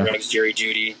Sanders, Henry Ruggs, Jerry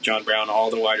Jeudy, John Brown,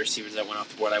 all the wide receivers that went off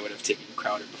the board. I would have taken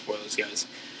Crowder before those guys.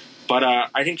 But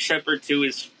I think Shepard, too,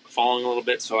 is falling a little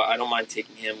bit, so I don't mind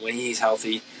taking him when he's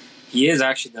healthy. He is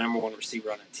actually the number one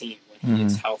receiver on that team when he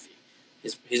is healthy.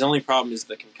 His only problem is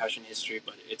the concussion history,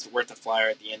 but it's worth a flyer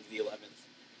at the end of the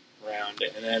 11th round.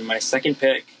 And then my second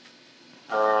pick...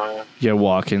 yeah,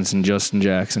 Watkins and Justin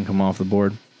Jackson come off the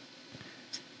board.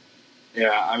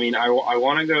 Yeah, I mean, I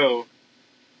want to go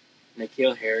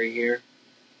N'Keal Harry here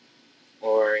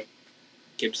or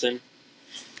Gibson.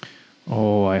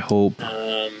 Oh, I hope.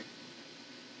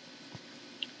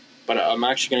 But I'm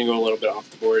actually going to go a little bit off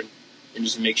the board and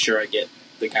just make sure I get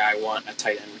the guy I want at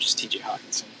tight end, which is T.J.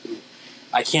 Hawkinson.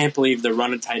 I can't believe the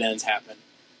run of tight ends happened,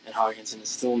 and Hawkinson is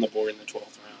still on the board in the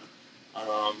 12th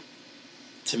round.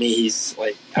 To me, he's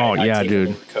like... I'd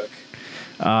dude. Cook.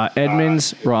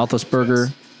 Edmonds,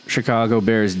 Roethlisberger, Chicago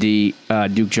Bears D,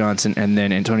 Duke Johnson, and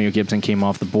then Antonio Gibson came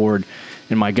off the board,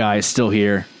 and my guy is still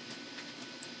here.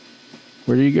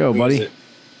 Where do you go, buddy?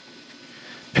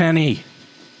 Penny.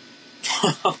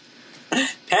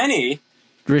 Penny?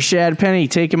 Rashad Penny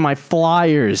taking my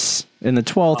Flyers in the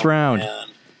 12th round. Man.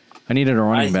 I needed a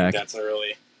running back. That's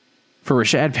early. For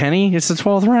Rashad Penny, it's the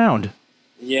 12th round.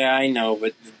 Yeah, I know,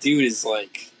 but the dude is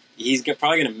like, he's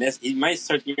probably going to miss. He might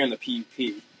start the year in the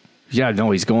PUP. Yeah,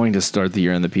 no, he's going to start the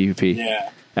year in the PUP.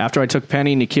 Yeah. After I took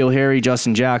Penny, N'Keal Harry,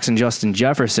 Justin Jackson, Justin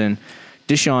Jefferson,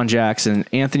 Deshaun Jackson,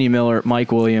 Anthony Miller,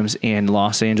 Mike Williams, and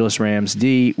Los Angeles Rams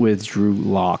D with Drew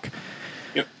Lock.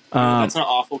 Yep. That's not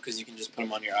awful because you can just put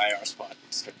them on your IR spot.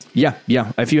 Yeah.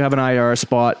 If you have an IR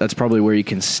spot, that's probably where you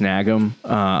can snag them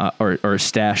or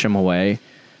stash them away.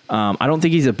 I don't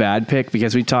think he's a bad pick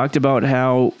because we talked about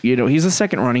how, he's a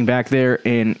second running back there,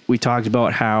 and we talked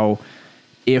about how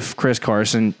if Chris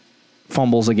Carson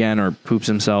fumbles again or poops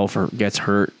himself or gets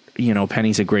hurt,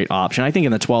 Penny's a great option. I think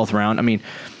in the 12th round, I mean,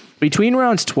 between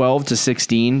rounds 12 to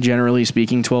 16, generally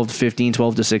speaking, 12 to 15,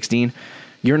 12 to 16,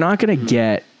 you're not going to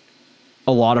get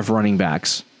a lot of running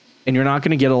backs, and you're not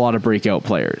going to get a lot of breakout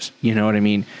players. You know what I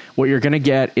mean? What you're going to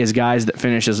get is guys that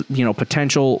finish as,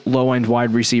 potential low-end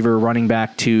wide receiver, running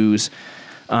back twos,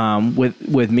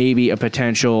 with maybe a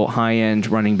potential high-end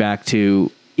running back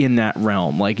two in that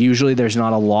realm. Like, usually there's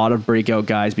not a lot of breakout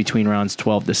guys between rounds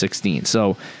 12 to 16.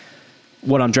 So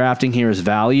what I'm drafting here is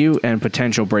value and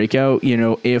potential breakout,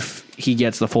 if he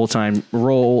gets the full-time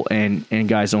role and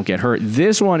guys don't get hurt.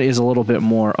 This one is a little bit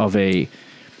more of a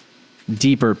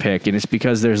deeper pick, and it's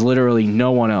because there's literally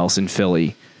no one else in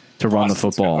Philly to run the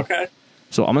football. Okay.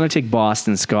 So I'm going to take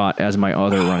Boston Scott as my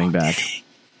other running back.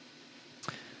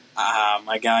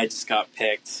 My guy just got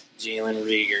picked, Jalen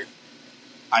Reagor.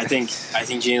 I think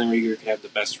Jalen Reagor could have the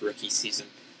best rookie season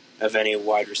of any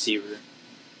wide receiver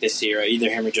this year. Either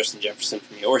him or Justin Jefferson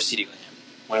for me, or CeeDee Lamb.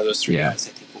 One of those three guys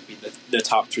I think will be the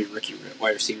top three rookie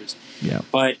wide receivers. Yeah.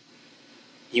 But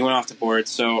he went off the board,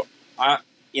 so I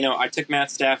took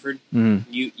Matt Stafford.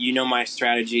 Mm-hmm. You know my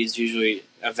strategy is usually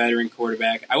a veteran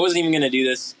quarterback. I wasn't even going to do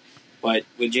this, but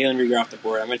with Jalen Reagor off the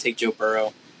board, I'm going to take Joe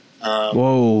Burrow.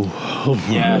 Whoa.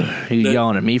 Yeah. You're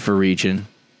yelling at me for reaching.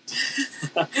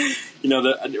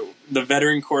 The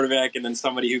veteran quarterback and then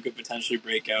somebody who could potentially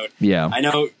break out. Yeah. I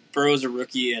know Burrow's a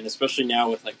rookie, and especially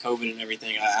now with like COVID and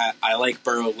everything, I like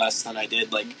Burrow less than I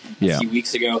did like a few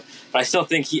weeks ago. But I still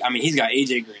think he's got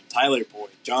AJ Green, Tyler Boyd,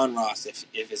 John Ross if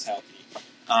he's healthy,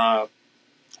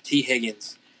 T.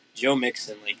 Higgins, Joe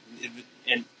Mixon,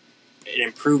 and an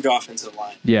improved offensive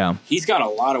line. Yeah. He's got a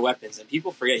lot of weapons, and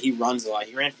people forget he runs a lot.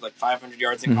 He ran for like 500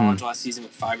 yards in college last season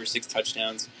with 5 or 6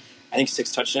 touchdowns. I think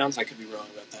 6 touchdowns. I could be wrong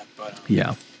about that, but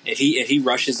if he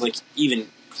rushes like even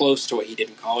close to what he did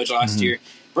in college last year,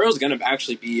 Burrow's going to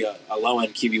actually be a low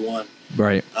end QB1.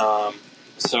 Right.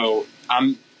 So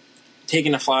I'm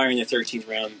taking a flyer in the 13th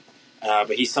round,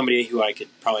 but he's somebody who I could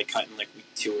probably cut in like week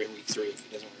 2 or week 3 if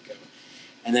he doesn't work out.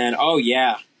 And then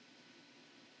I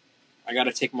got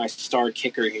to take my star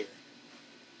kicker here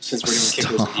since we're doing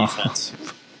kickers and defense.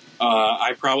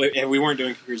 If we weren't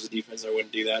doing kickers and defense, I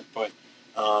wouldn't do that, but.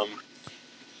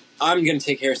 I'm going to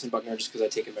take Harrison Buckner just because I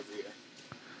take him every year.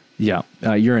 Yeah,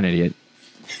 you're an idiot.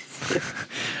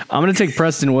 I'm going to take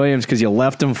Preston Williams because you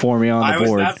left him for me on the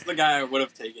board. That's the guy I would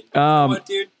have taken. You know what,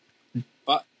 dude?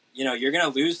 But you're going to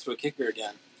lose to a kicker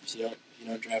again if you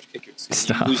don't draft kickers. You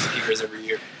lose to kickers every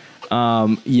year.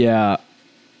 Yeah.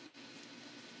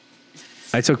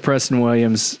 I took Preston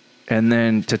Williams, and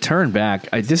then to turn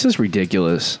back, this is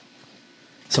ridiculous.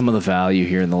 Some of the value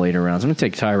here in the later rounds. I'm going to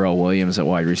take Tyrell Williams at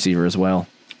wide receiver as well.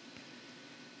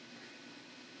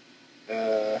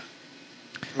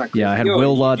 I had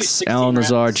Will Lutz, Alan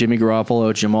Lazard, Jimmy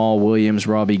Garoppolo, Jamal Williams,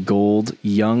 Robbie Gould,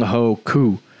 Young Ho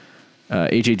Koo,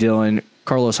 A.J. Dillon,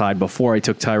 Carlos Hyde before I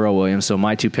took Tyrell Williams. So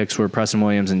my 2 picks were Preston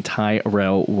Williams and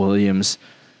Tyrell Williams.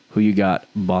 Who you got,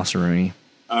 Boss Rooney?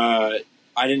 I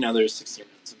didn't know there was 16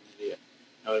 rounds. I'm an idiot.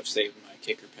 I would have saved my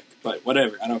kicker pick. But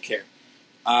whatever. I don't care.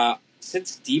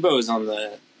 Since Debo's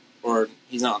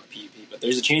he's not on the PUP, but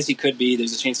there's a chance he could be.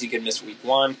 There's a chance he could miss week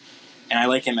 1. And I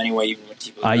like him anyway, even with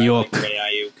Debo.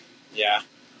 Ayuk. Yeah.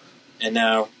 And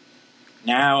now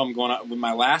I'm going with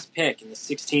my last pick in the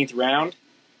 16th round.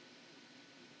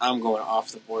 I'm going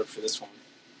off the board for this one.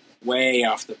 Way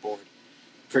off the board.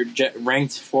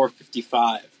 Ranked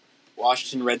 455.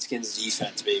 Washington Redskins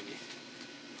defense, baby.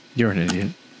 You're an idiot.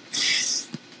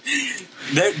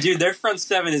 Their front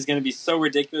 7 is going to be so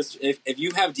ridiculous. If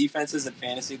you have defenses in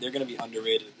fantasy, they're going to be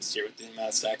underrated this year with the amount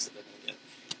of sacks that they're going to get.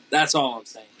 That's all I'm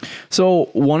saying. So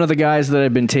one of the guys that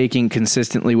I've been taking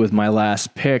consistently with my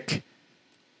last pick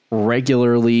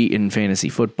regularly in fantasy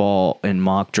football and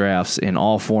mock drafts in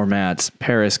all formats,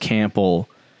 Paris Campbell,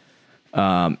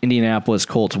 Indianapolis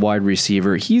Colts wide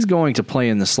receiver. He's going to play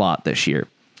in the slot this year.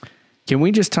 Can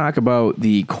we just talk about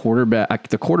the quarterback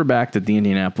that the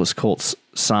Indianapolis Colts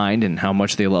signed and how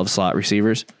much they love slot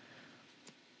receivers?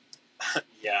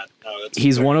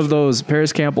 He's one of those.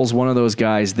 Paris Campbell's one of those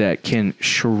guys that can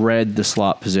shred the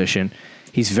slot position.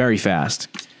 He's very fast,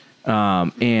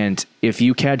 and if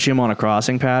you catch him on a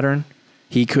crossing pattern,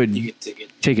 he could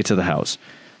take it to the house.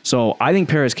 So I think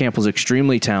Paris Campbell's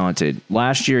extremely talented.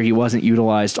 Last year, he wasn't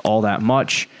utilized all that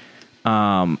much.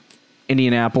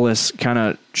 Indianapolis kind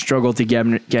of struggled to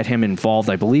get him involved.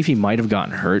 I believe he might have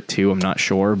gotten hurt too. I'm not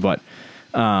sure, but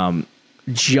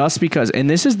just because, and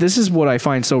this is what I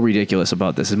find so ridiculous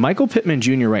about this, is Michael Pittman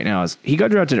Jr. right now he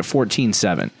got drafted at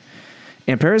 14-7.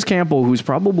 And Paris Campbell, who's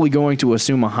probably going to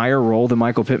assume a higher role than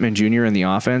Michael Pittman Jr. in the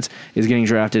offense, is getting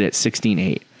drafted at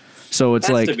 16-8. So it's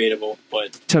That's debatable,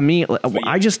 but to me,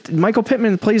 Michael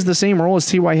Pittman plays the same role as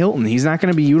T.Y. Hilton. He's not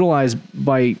going to be utilized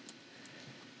by.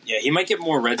 Yeah, he might get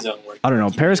more red zone work. I don't know.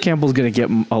 Paris Campbell's going to get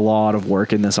a lot of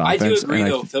work in this offense. I do agree,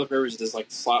 though. Philip Rivers does like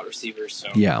the slot receivers, so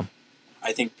yeah,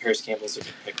 I think Paris Campbell's a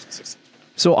good pick.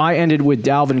 So I ended with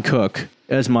Dalvin Cook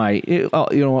as my. You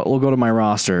know what? We'll go to my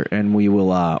roster and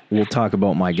we'll talk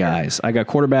about my guys. I got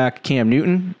quarterback Cam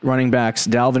Newton, running backs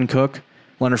Dalvin Cook,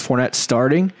 Leonard Fournette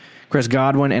starting, Chris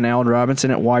Godwin and Allen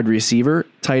Robinson at wide receiver,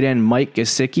 tight end Mike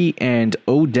Gesicki and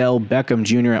Odell Beckham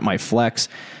Jr. at my flex.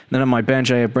 Then on my bench,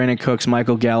 I have Brandon Cooks,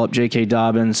 Michael Gallup, J.K.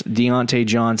 Dobbins, Deontay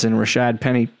Johnson, Rashad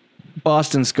Penny,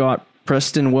 Boston Scott,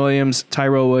 Preston Williams,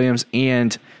 Tyrell Williams,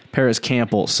 and Paris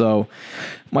Campbell. So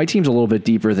my team's a little bit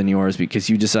deeper than yours because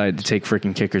you decided to take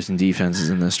freaking kickers and defenses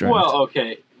in this draft. Well,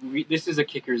 okay. This is a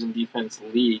kickers and defense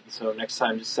league, so next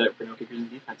time just set it for no kickers and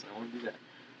defense. I won't do that.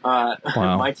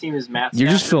 Wow. My team is Matt Stafford. You're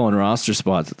just filling roster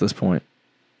spots at this point.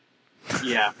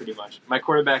 Yeah, pretty much. My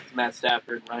quarterback is Matt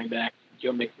Stafford, running back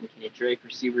Joe Mixon, Kenny Drake,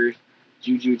 receivers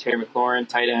Juju, Terry McLaurin,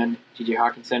 tight end T.J.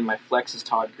 Hawkinson. My flex is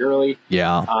Todd Gurley.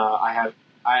 Yeah. I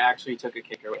actually took a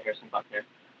kicker with Harrison Butker,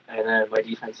 and then my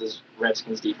defense is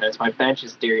Redskins defense. My bench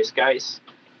is Darius Geis,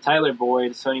 Tyler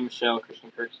Boyd, Sony Michel,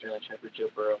 Christian Kirk, Sterling Shepard, Joe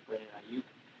Burrow, Brandon Ayuk.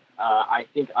 I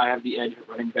think I have the edge at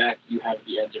running back. You have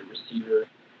the edge at receiver,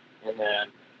 and then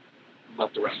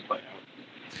let the rest play out.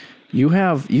 You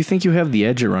think you have the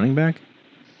edge at running back?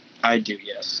 I do,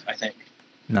 yes. I think.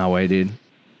 No way, dude.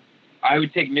 I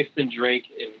would take Mixon,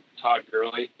 Drake, and Todd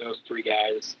Gurley, those three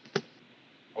guys,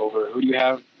 over. Who do you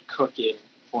have? Cook and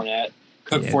Fournette.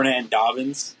 Fournette, and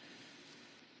Dobbins.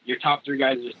 Your top three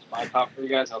guys are just my top three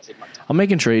guys. I'll take my top. I'm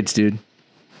making trades, dude.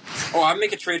 Oh, I'm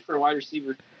making a trade for a wide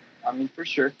receiver. I mean, for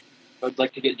sure. I'd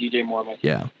like to get DJ Moore on my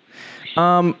team.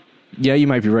 Yeah. Yeah, you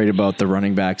might be right about the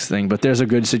running backs thing, but there's a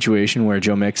good situation where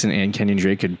Joe Mixon and Kenyon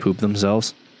Drake could poop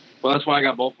themselves. Well, that's why I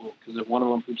got both of them, because if one of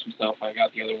them poops himself, I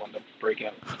got the other one to break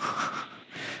out.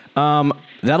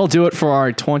 That'll do it for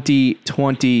our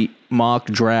 2020 mock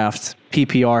draft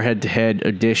PPR head-to-head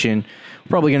edition. We're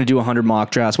probably going to do 100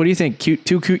 mock drafts. What do you think? Two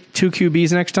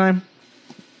QBs next time?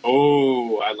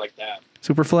 Oh, I like that.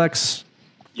 Superflex?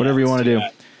 Whatever you want to do.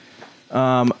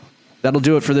 That'll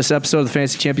do it for this episode of the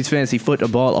Fantasy Champions Fantasy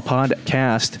Football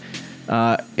podcast.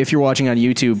 If you're watching on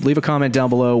YouTube, leave a comment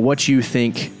down below who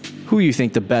you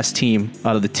think the best team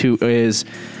out of the two is.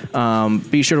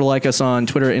 Be sure to like us on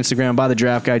Twitter, Instagram, Buy the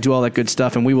Draft Guy, do all that good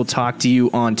stuff, and we will talk to you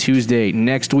on Tuesday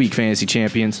next week, Fantasy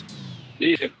Champions.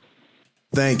 See you.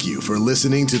 Thank you for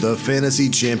listening to the Fantasy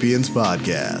Champions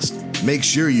podcast. Make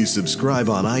sure you subscribe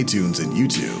on iTunes and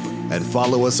YouTube, and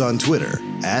follow us on Twitter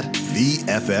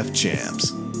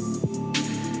 @TheFFChamps.